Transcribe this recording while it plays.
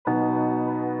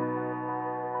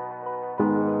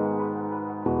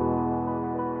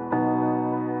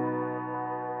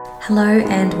Hello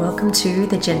and welcome to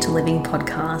the Gentle Living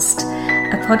Podcast,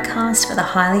 a podcast for the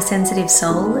highly sensitive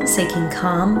soul seeking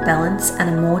calm, balance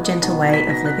and a more gentle way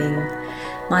of living.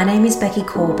 My name is Becky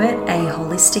Corbett, a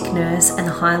holistic nurse and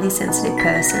highly sensitive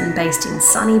person based in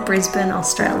sunny Brisbane,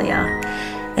 Australia.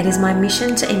 It is my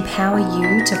mission to empower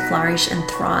you to flourish and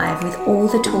thrive with all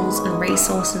the tools and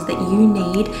resources that you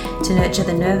need to nurture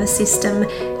the nervous system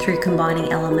through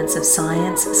combining elements of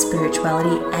science,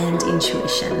 spirituality, and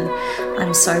intuition.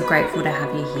 I'm so grateful to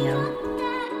have you here.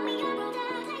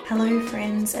 Hello,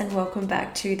 friends, and welcome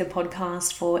back to the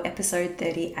podcast for episode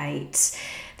 38.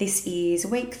 This is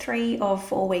week 3 of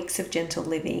 4 weeks of gentle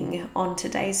living on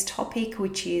today's topic,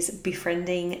 which is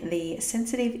befriending the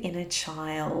sensitive inner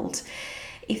child.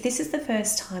 If this is the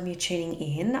first time you're tuning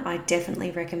in, I definitely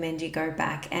recommend you go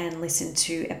back and listen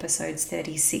to episodes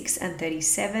 36 and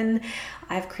 37.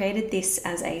 I've created this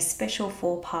as a special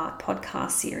 4-part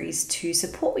podcast series to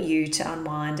support you to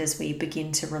unwind as we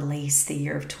begin to release the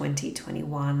year of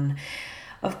 2021.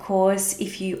 Of course,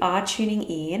 if you are tuning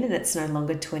in and it's no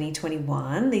longer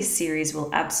 2021, this series will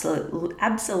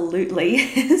absolutely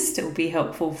still be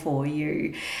helpful for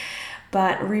you.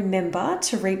 But remember,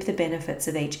 to reap the benefits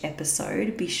of each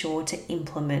episode, be sure to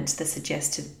implement the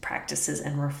suggested practices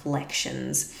and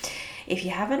reflections. If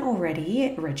you haven't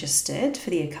already registered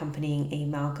for the accompanying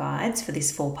email guides for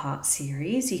this 4-part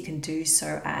series, you can do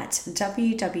so at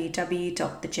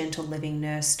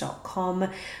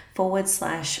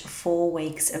www.thegentlelingnurse.com/4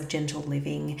 weeks of gentle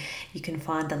living. You can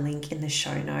find the link in the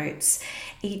show notes.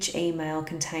 Each email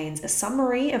contains a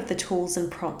summary of the tools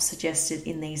and prompts suggested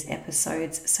in these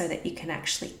episodes so that you can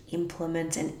actually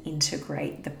implement and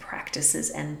integrate the practices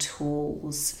and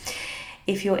tools.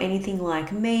 If you're anything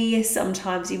like me,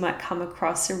 sometimes you might come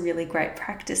across some really great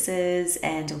practices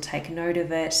and you'll take note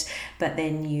of it, but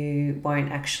then you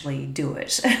won't actually do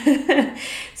it.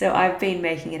 So I've been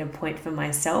making it a point for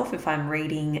myself, if I'm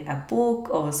reading a book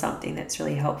or something that's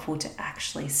really helpful, to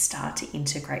actually start to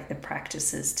integrate the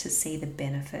practices to see the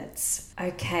benefits.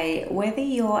 Okay, whether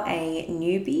you're a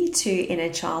newbie to inner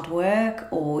child work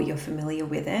or you're familiar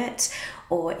with it,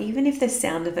 or even if the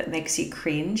sound of it makes you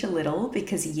cringe a little,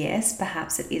 because yes,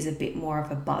 perhaps it is a bit more of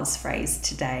a buzz phrase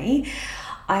today,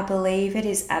 I believe it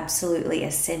is absolutely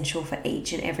essential for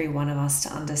each and every one of us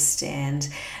to understand.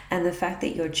 And the fact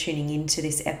that you're tuning into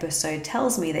this episode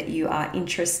tells me that you are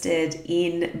interested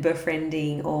in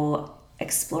befriending or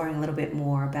exploring a little bit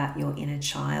more about your inner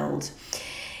child.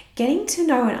 Getting to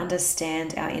know and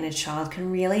understand our inner child can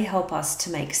really help us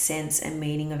to make sense and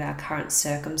meaning of our current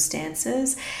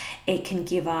circumstances. It can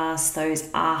give us those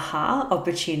aha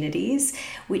opportunities,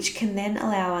 which can then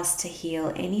allow us to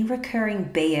heal any recurring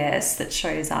BS that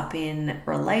shows up in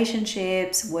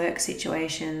relationships, work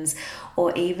situations,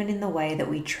 or even in the way that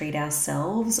we treat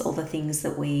ourselves or the things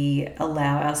that we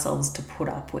allow ourselves to put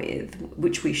up with,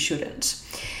 which we shouldn't.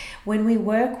 When we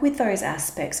work with those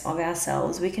aspects of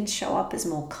ourselves, we can show up as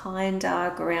more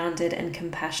kinder, grounded, and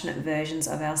compassionate versions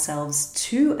of ourselves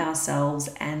to ourselves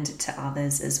and to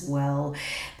others as well,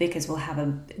 because we'll have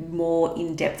a more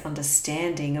in-depth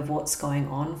understanding of what's going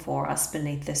on for us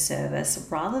beneath the surface,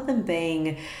 rather than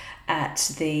being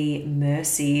at the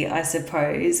mercy, I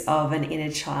suppose, of an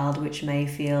inner child, which may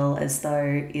feel as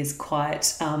though is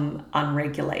quite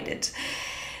unregulated.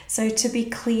 So to be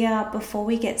clear, before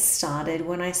we get started,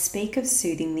 when I speak of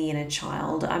soothing the inner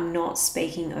child, I'm not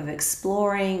speaking of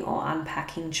exploring or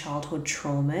unpacking childhood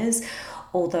traumas,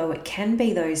 although it can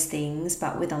be those things,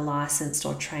 but with a licensed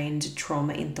or trained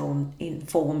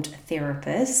trauma-informed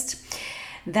therapist.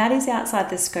 That is outside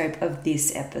the scope of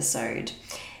this episode.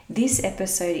 This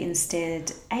episode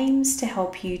instead aims to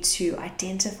help you to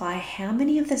identify how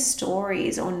many of the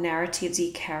stories or narratives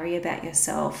you carry about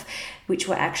yourself which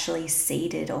were actually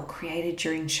seeded or created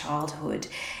during childhood,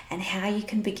 and how you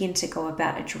can begin to go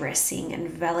about addressing and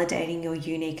validating your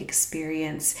unique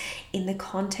experience in the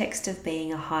context of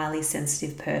being a highly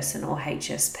sensitive person or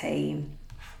HSP.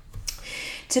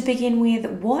 To begin with,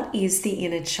 what is the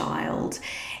inner child?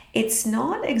 It's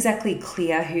not exactly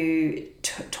clear who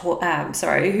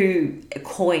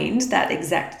coined that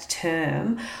exact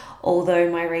term,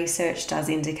 although my research does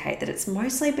indicate that it's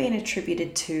mostly been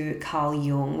attributed to Carl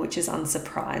Jung, which is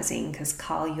unsurprising because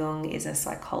Carl Jung is a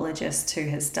psychologist who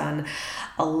has done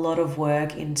a lot of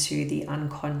work into the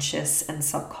unconscious and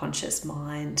subconscious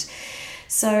mind.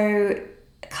 So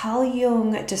Carl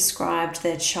Jung described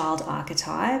the child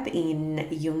archetype in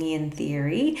Jungian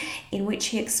theory, in which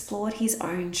he explored his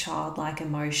own childlike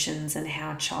emotions and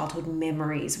how childhood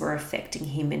memories were affecting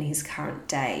him in his current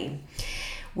day.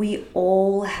 We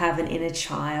all have an inner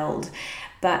child,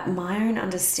 but my own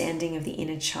understanding of the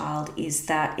inner child is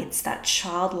that it's that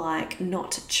childlike,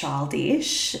 not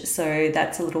childish. So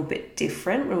that's a little bit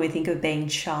different. When we think of being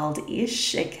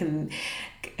childish, it can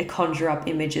conjure up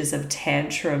images of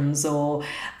tantrums or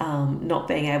not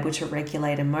being able to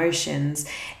regulate emotions.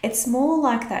 It's more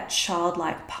like that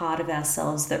childlike part of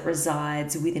ourselves that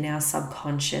resides within our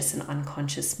subconscious and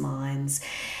unconscious minds.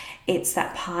 It's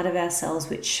that part of ourselves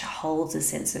which holds a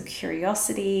sense of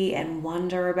curiosity and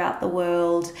wonder about the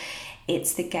world.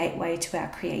 It's the gateway to our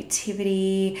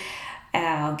creativity,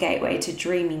 our gateway to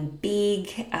dreaming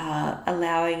big,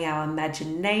 allowing our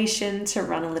imagination to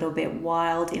run a little bit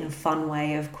wild in a fun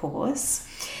way, of course.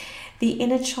 The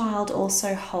inner child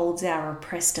also holds our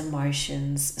repressed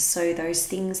emotions, so those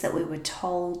things that we were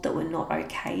told that were not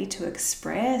okay to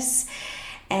express,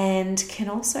 and can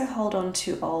also hold on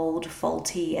to old,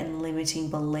 faulty and limiting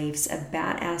beliefs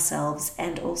about ourselves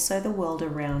and also the world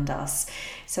around us.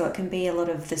 So it can be a lot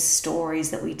of the stories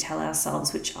that we tell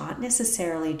ourselves which aren't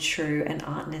necessarily true and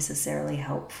aren't necessarily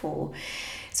helpful.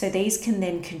 So these can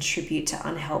then contribute to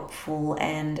unhelpful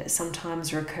and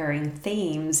sometimes recurring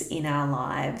themes in our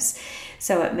lives.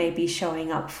 So it may be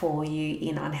showing up for you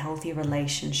in unhealthy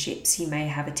relationships. You may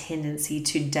have a tendency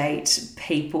to date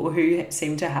people who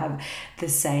seem to have the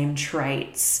same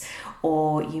traits,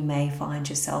 or you may find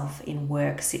yourself in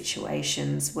work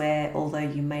situations where, although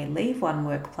you may leave one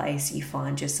workplace, you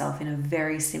find yourself in a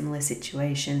very similar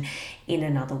situation in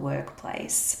another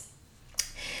workplace.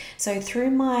 So through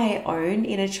my own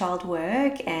inner child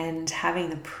work and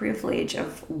having the privilege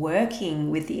of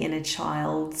working with the inner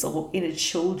childs or inner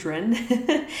children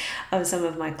of some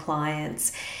of my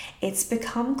clients, it's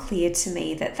become clear to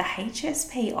me that the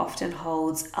HSP often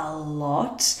holds a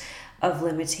lot of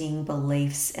limiting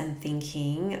beliefs and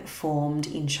thinking formed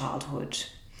in childhood.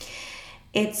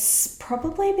 It's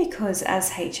probably because as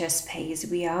HSPs,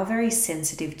 we are very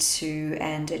sensitive to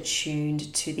and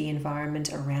attuned to the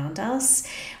environment around us.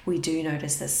 We do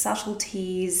notice the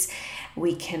subtleties.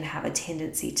 We can have a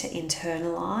tendency to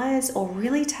internalize or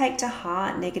really take to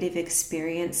heart negative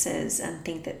experiences and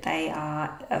think that they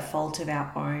are a fault of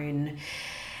our own.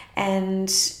 And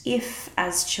if,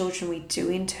 as children, we do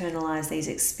internalize these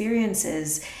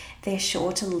experiences, they're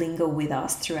sure to linger with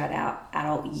us throughout our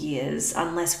adult years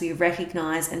unless we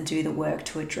recognize and do the work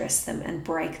to address them and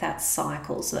break that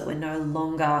cycle so that we're no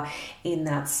longer in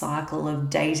that cycle of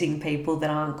dating people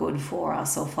that aren't good for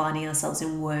us or finding ourselves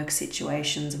in work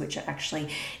situations which are actually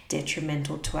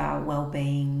detrimental to our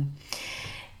well-being.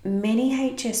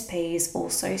 Many HSPs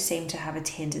also seem to have a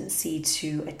tendency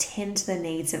to attend to the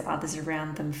needs of others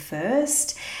around them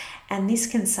first, and this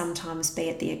can sometimes be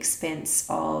at the expense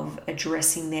of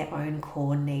addressing their own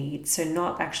core needs. So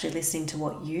not actually listening to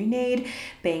what you need,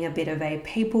 being a bit of a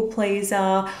people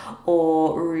pleaser,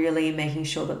 or really making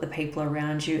sure that the people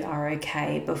around you are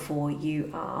okay before you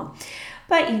are.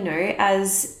 But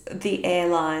as the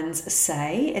airlines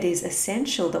say, it is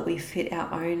essential that we fit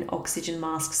our own oxygen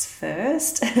masks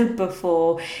first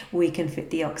before we can fit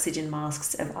the oxygen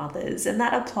masks of others. And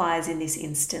that applies in this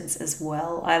instance as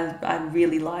well. I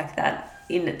really like that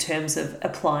in terms of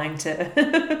applying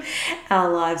to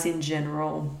our lives in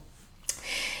general.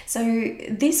 So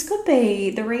this could be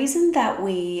the reason that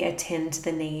we attend to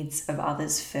the needs of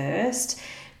others first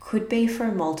could be for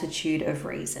a multitude of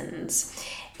reasons.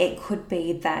 It could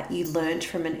be that you learnt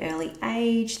from an early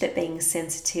age that being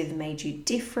sensitive made you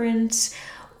different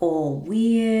or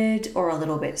weird or a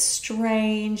little bit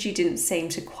strange. You didn't seem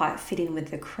to quite fit in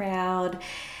with the crowd.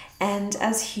 And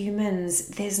as humans,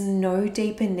 there's no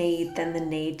deeper need than the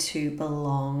need to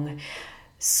belong.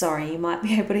 Sorry, you might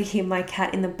be able to hear my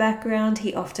cat in the background.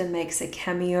 He often makes a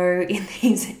cameo in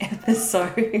these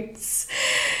episodes.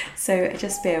 So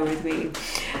just bear with me.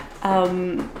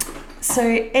 So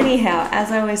anyhow,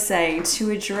 as I was saying,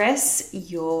 to address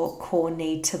your core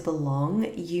need to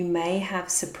belong, you may have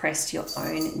suppressed your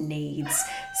own needs,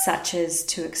 such as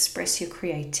to express your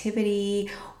creativity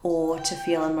or to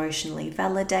feel emotionally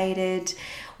validated.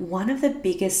 One of the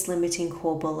biggest limiting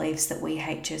core beliefs that we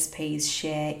HSPs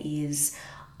share is,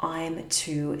 I'm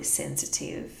too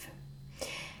sensitive.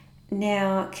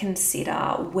 Now consider,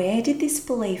 where did this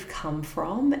belief come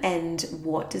from and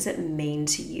what does it mean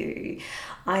to you?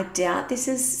 I doubt this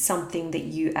is something that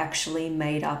you actually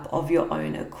made up of your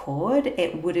own accord.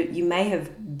 You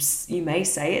may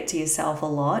say it to yourself a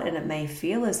lot and it may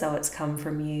feel as though it's come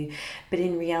from you, but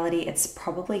in reality it's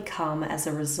probably come as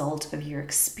a result of your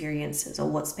experiences or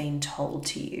what's been told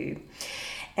to you.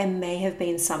 And may have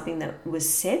been something that was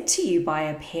said to you by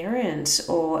a parent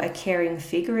or a caring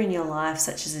figure in your life,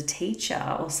 such as a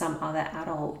teacher or some other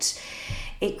adult.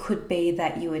 It could be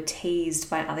that you were teased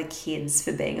by other kids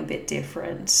for being a bit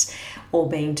different or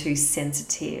being too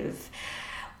sensitive.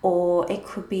 Or it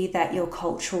could be that your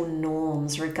cultural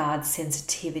norms regard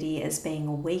sensitivity as being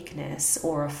a weakness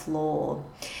or a flaw.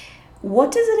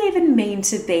 What does it even mean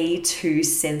to be too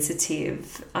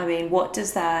sensitive? I mean, what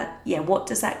does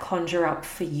that conjure up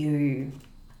for you?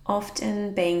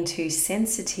 Often being too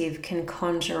sensitive can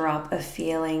conjure up a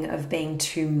feeling of being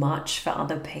too much for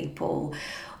other people,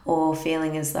 or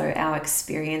feeling as though our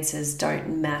experiences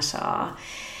don't matter.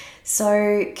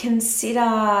 So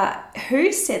consider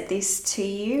who said this to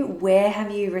you, where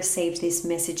have you received this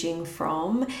messaging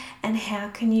from, and how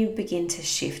can you begin to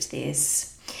shift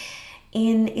this?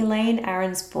 In Elaine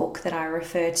Aron's book that I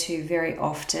refer to very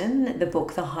often, the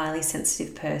book The Highly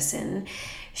Sensitive Person,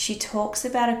 she talks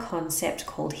about a concept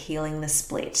called healing the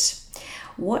split.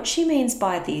 What she means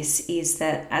by this is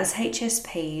that as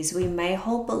HSPs, we may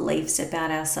hold beliefs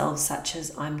about ourselves such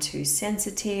as I'm too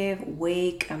sensitive,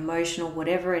 weak, emotional,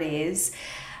 whatever it is,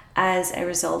 as a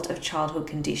result of childhood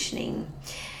conditioning.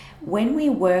 When we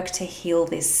work to heal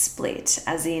this split,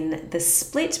 as in the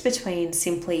split between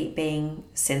simply being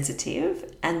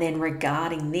sensitive and then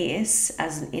regarding this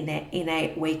as an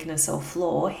innate weakness or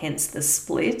flaw, hence the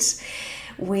split,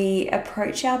 we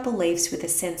approach our beliefs with a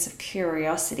sense of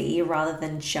curiosity rather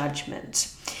than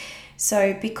judgment.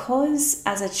 So because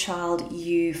as a child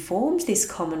you formed this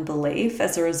common belief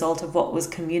as a result of what was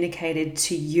communicated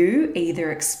to you,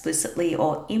 either explicitly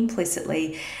or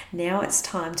implicitly, now it's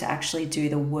time to actually do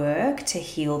the work to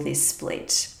heal this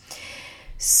split.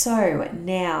 So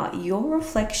now your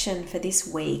reflection for this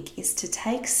week is to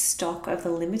take stock of the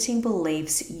limiting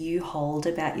beliefs you hold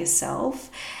about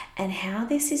yourself and how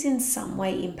this is in some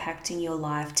way impacting your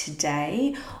life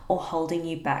today or holding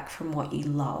you back from what you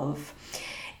love.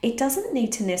 It doesn't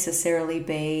need to necessarily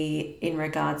be in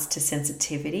regards to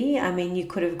sensitivity. I mean, you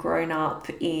could have grown up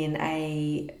in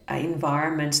an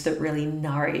environment that really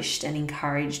nourished and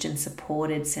encouraged and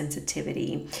supported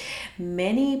sensitivity.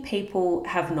 Many people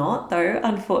have not, though,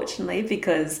 unfortunately,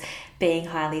 because being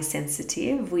highly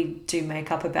sensitive, we do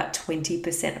make up about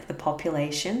 20% of the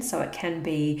population, so it can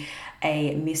be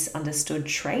a misunderstood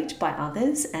trait by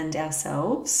others and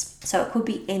ourselves. So it could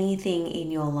be anything in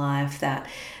your life that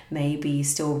may be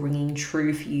still ringing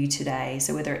true for you today.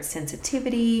 So whether it's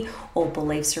sensitivity or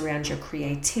beliefs around your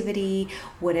creativity,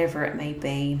 whatever it may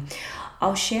be.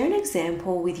 I'll share an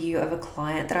example with you of a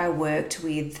client that I worked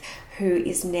with who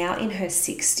is now in her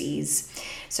 60s.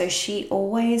 So she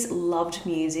always loved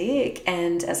music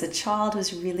and as a child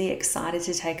was really excited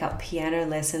to take up piano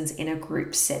lessons in a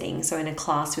group setting, so in a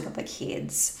class with other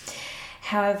kids.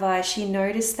 However, she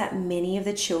noticed that many of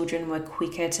the children were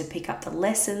quicker to pick up the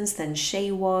lessons than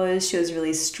she was. She was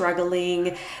really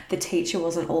struggling. The teacher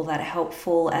wasn't all that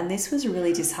helpful, and this was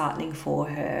really disheartening for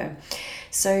her.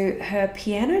 So her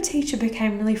piano teacher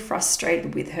became really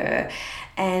frustrated with her.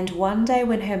 And one day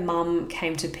when her mum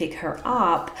came to pick her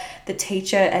up, the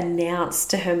teacher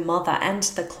announced to her mother and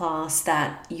to the class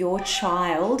that your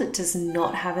child does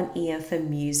not have an ear for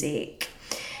music.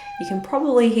 You can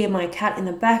probably hear my cat in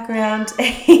the background.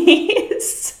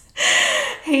 He's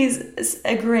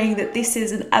agreeing that this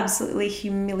is an absolutely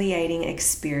humiliating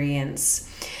experience.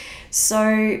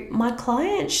 So my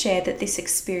client shared that this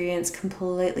experience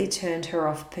completely turned her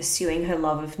off pursuing her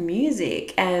love of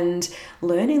music and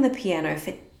learning the piano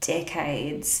for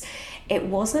decades. It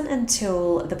wasn't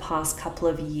until the past couple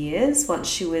of years, once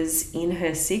she was in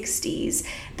her 60s,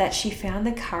 that she found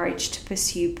the courage to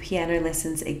pursue piano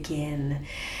lessons again.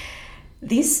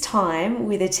 This time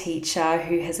with a teacher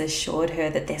who has assured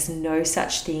her that there's no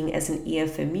such thing as an ear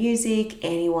for music,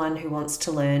 anyone who wants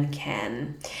to learn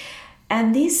can.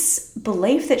 And this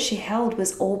belief that she held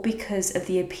was all because of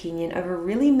the opinion of a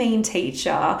really mean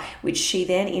teacher, which she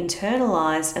then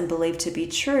internalized and believed to be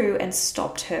true and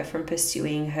stopped her from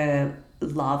pursuing her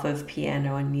love of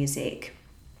piano and music.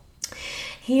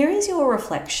 Here is your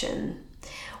reflection.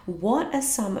 What are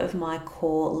some of my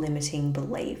core limiting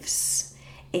beliefs?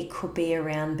 It could be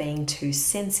around being too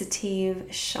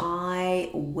sensitive, shy,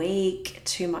 weak,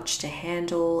 too much to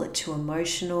handle, too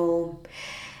emotional.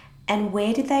 And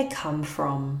where did they come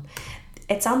from?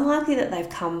 It's unlikely that they've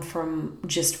come from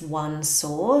just one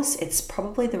source. It's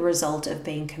probably the result of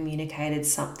being communicated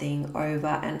something over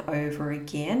and over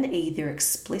again, either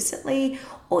explicitly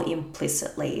or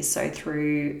implicitly. So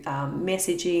through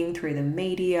messaging, through the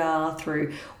media,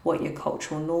 through what your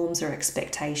cultural norms or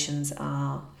expectations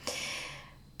are.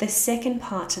 The second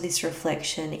part to this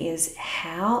reflection is,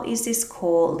 how is this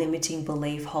core limiting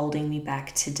belief holding me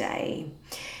back today?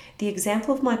 The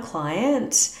example of my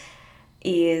client,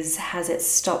 has it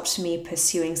stopped me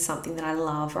pursuing something that I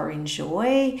love or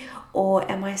enjoy? Or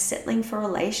am I settling for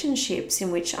relationships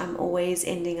in which I'm always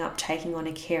ending up taking on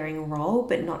a caring role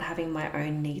but not having my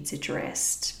own needs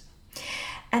addressed?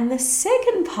 And the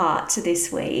second part to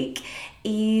this week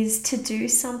is to do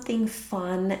something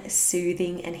fun,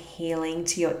 soothing, and healing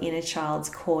to your inner child's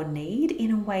core need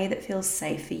in a way that feels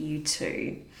safe for you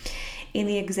too. In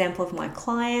the example of my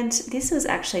client, this was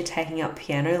actually taking up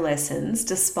piano lessons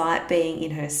despite being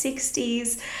in her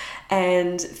 60s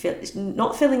and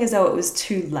not feeling as though it was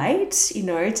too late,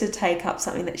 to take up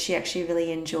something that she actually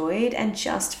really enjoyed, and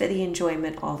just for the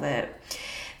enjoyment of it.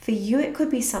 For you, it could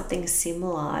be something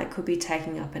similar. It could be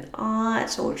taking up an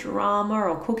art or drama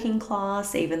or cooking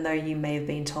class, even though you may have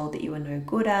been told that you were no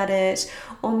good at it,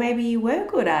 or maybe you were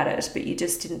good at it, but you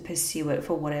just didn't pursue it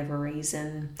for whatever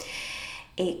reason.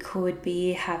 It could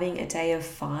be having a day of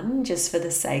fun just for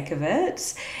the sake of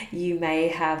it. You may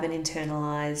have an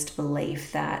internalized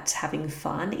belief that having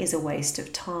fun is a waste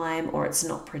of time or it's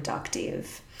not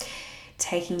productive.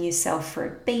 Taking yourself for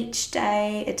a beach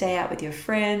day, a day out with your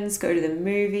friends, go to the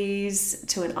movies,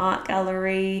 to an art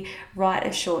gallery, write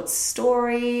a short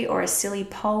story or a silly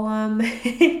poem,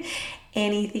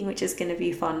 anything which is going to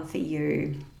be fun for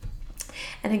you.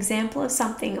 An example of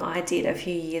something I did a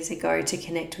few years ago to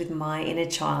connect with my inner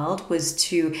child was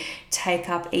to take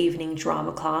up evening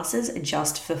drama classes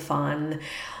just for fun.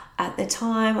 At the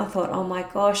time, I thought, oh my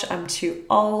gosh, I'm too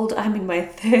old. I'm in my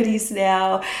 30s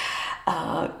now.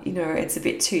 It's a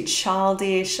bit too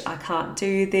childish. I can't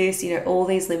do this. All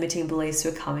these limiting beliefs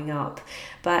were coming up.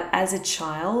 But as a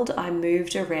child, I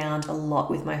moved around a lot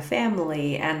with my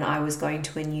family and I was going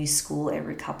to a new school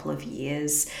every couple of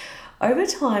years. Over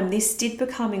time, this did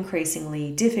become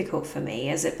increasingly difficult for me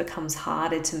as it becomes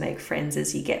harder to make friends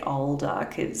as you get older,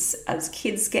 because as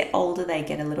kids get older, they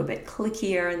get a little bit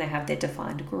cliquier and they have their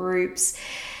defined groups.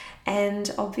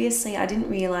 And obviously, I didn't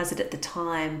realize it at the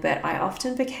time, but I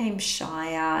often became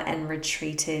shyer and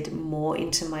retreated more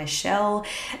into my shell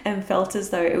and felt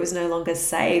as though it was no longer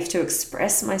safe to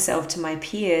express myself to my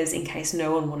peers in case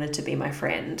no one wanted to be my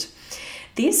friend.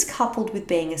 This, coupled with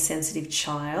being a sensitive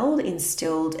child,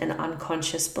 instilled an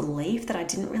unconscious belief that I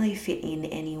didn't really fit in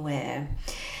anywhere.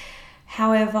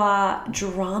 However,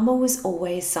 drama was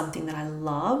always something that I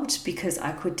loved because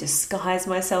I could disguise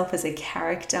myself as a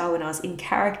character. When I was in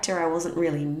character, I wasn't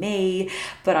really me,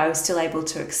 but I was still able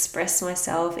to express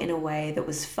myself in a way that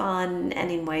was fun and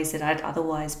in ways that I'd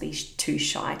otherwise be too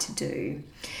shy to do.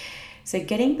 So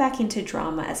getting back into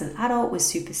drama as an adult was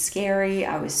super scary.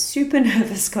 I was super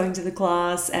nervous going to the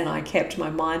class and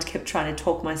my mind kept trying to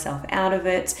talk myself out of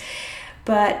it.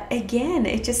 But again,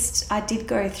 I did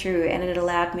go through and it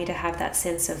allowed me to have that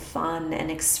sense of fun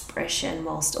and expression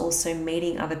whilst also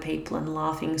meeting other people and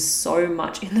laughing so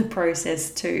much in the process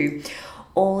too.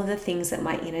 All of the things that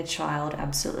my inner child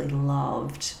absolutely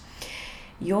loved.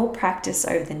 Your practice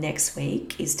over the next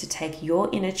week is to take your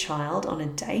inner child on a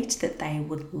date that they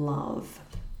would love.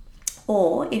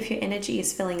 Or if your energy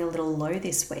is feeling a little low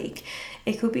this week,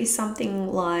 it could be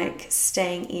something like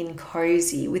staying in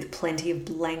cozy with plenty of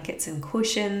blankets and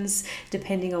cushions,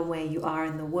 depending on where you are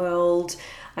in the world.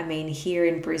 I mean, here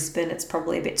in Brisbane, it's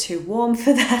probably a bit too warm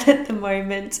for that at the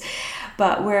moment.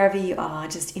 But wherever you are,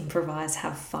 just improvise,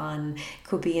 have fun.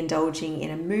 Could be indulging in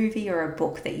a movie or a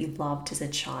book that you loved as a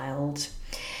child.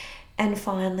 And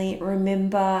finally,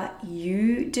 remember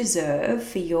you deserve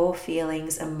for your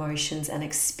feelings, emotions, and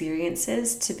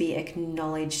experiences to be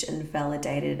acknowledged and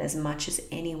validated as much as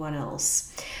anyone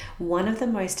else. One of the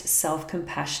most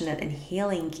self-compassionate and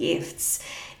healing gifts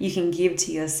you can give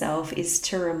to yourself is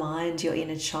to remind your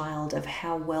inner child of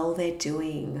how well they're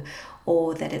doing,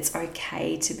 or that it's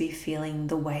okay to be feeling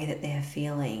the way that they're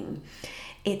feeling.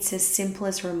 It's as simple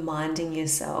as reminding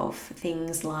yourself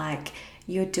things like,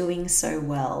 you're doing so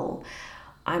well.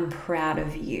 I'm proud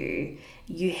of you.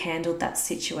 You handled that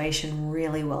situation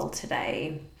really well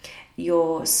today.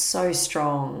 You're so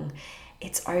strong.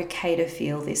 It's okay to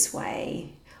feel this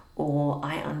way. Or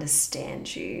I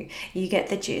understand you. You get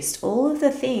the gist. All of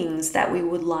the things that we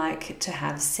would like to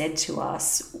have said to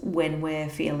us when we're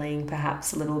feeling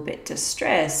perhaps a little bit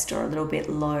distressed or a little bit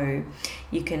low.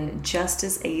 You can just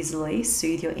as easily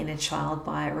soothe your inner child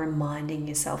by reminding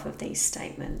yourself of these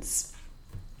statements.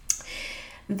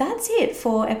 That's it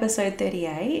for episode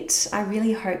 38. I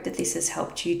really hope that this has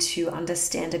helped you to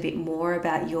understand a bit more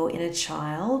about your inner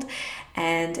child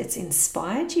and it's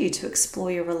inspired you to explore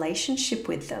your relationship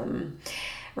with them.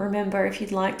 Remember, if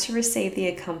you'd like to receive the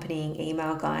accompanying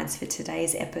email guides for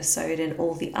today's episode and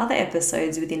all the other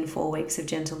episodes within 4 weeks of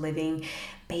Gentle Living,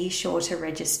 be sure to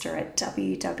register at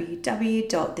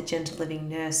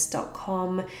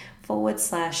www.thegentleLivingNurse.com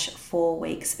 4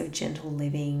 weeks of gentle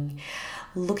living.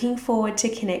 Looking forward to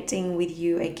connecting with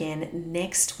you again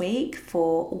next week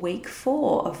for week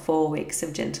 4 of 4 weeks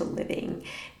of gentle living.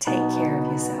 Take care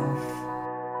of yourself.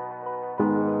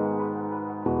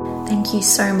 Thank you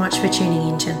so much for tuning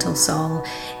in, gentle soul.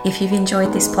 If you've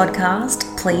enjoyed this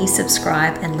podcast, please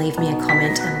subscribe and leave me a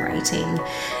comment and rating.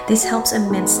 This helps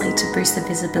immensely to boost the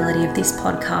visibility of this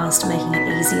podcast, making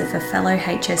it easier for fellow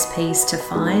HSPs to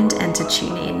find and to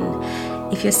tune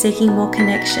in. If you're seeking more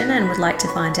connection and would like to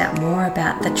find out more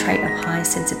about the trait of high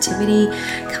sensitivity,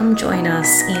 come join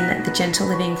us in the Gentle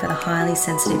Living for the Highly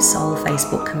Sensitive Soul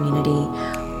Facebook community.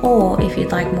 Or if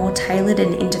you'd like more tailored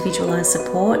and individualized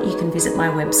support, you can visit my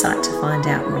website to find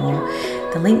out more.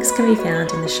 The links can be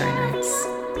found in the show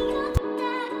notes.